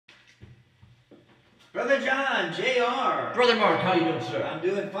Brother John, JR. Brother Mark, how you doing, sir? I'm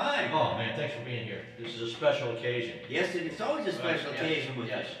doing fine. Oh man, thanks for being here. This is a special occasion. Yes, it's always a special occasion with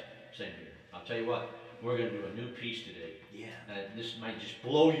yes. you. Same here. I'll tell you what, we're going to do a new piece today. Yeah. This might just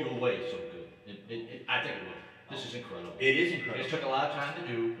blow you away so good. I think it will. This is incredible. It is incredible. It took a lot of time to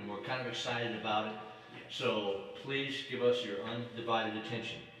do, and we're kind of excited about it. Yeah. So please give us your undivided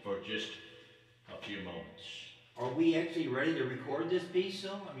attention for just a few moments. Are we actually ready to record this piece,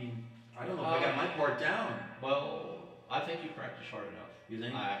 though? I mean, I don't know if I got my part down. Well, I think you practiced hard enough. You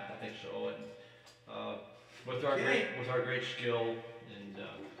think? I think so. And with our great skill and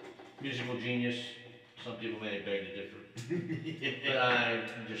musical genius, some people may beg to differ. But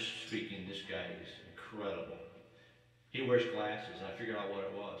I'm just speaking. This guy is incredible. He wears glasses, and I figured out what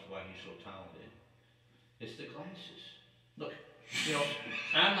it was, why he's so talented. It's the glasses. Look, you know,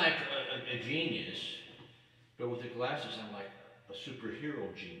 I'm like a genius, but with the glasses, I'm like a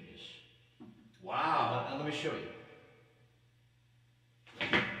superhero genius. Wow. Let me show you.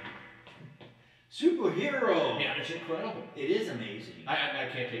 Superhero. Yeah, it's incredible. It is amazing. I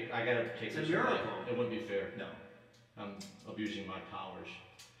can't take. I gotta take it's this. It's a miracle. Away. It wouldn't be fair. No. I'm abusing my powers.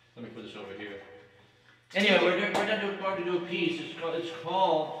 Let me put this over here. Anyway, we're going to do a piece. It's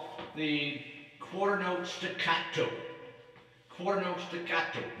called the quarter note staccato. Quarter note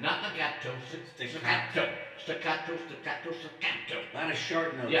staccato, not legato. Staccato. Staccato. Staccato. Staccato. A lot of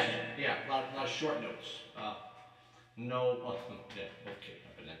short notes. Yeah, a lot of short notes. No. Yeah. Okay.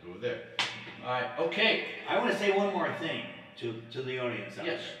 I'm gonna go there. All right. Okay. I want to say one more thing to the audience out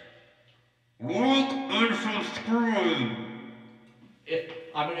yes. there. Like and subscribe.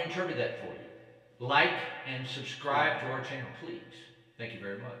 I'm going to interpret that for you. Like and subscribe to our channel, please. Thank you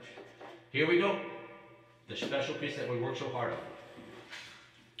very much. Here we go. The special piece that we worked so hard on.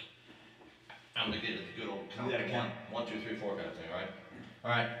 I'm going to get it the good old count. You gotta count. 1, 2, 3, 4 kind of thing, all right?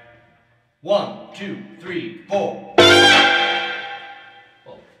 All right. 1, 2, 3, 4.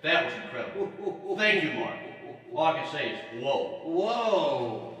 Oh, that was incredible. Thank you, Mark. All I can say is, whoa.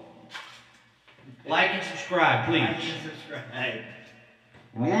 Whoa. Like and subscribe, please. Like and subscribe.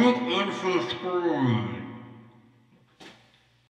 Like and subscribe.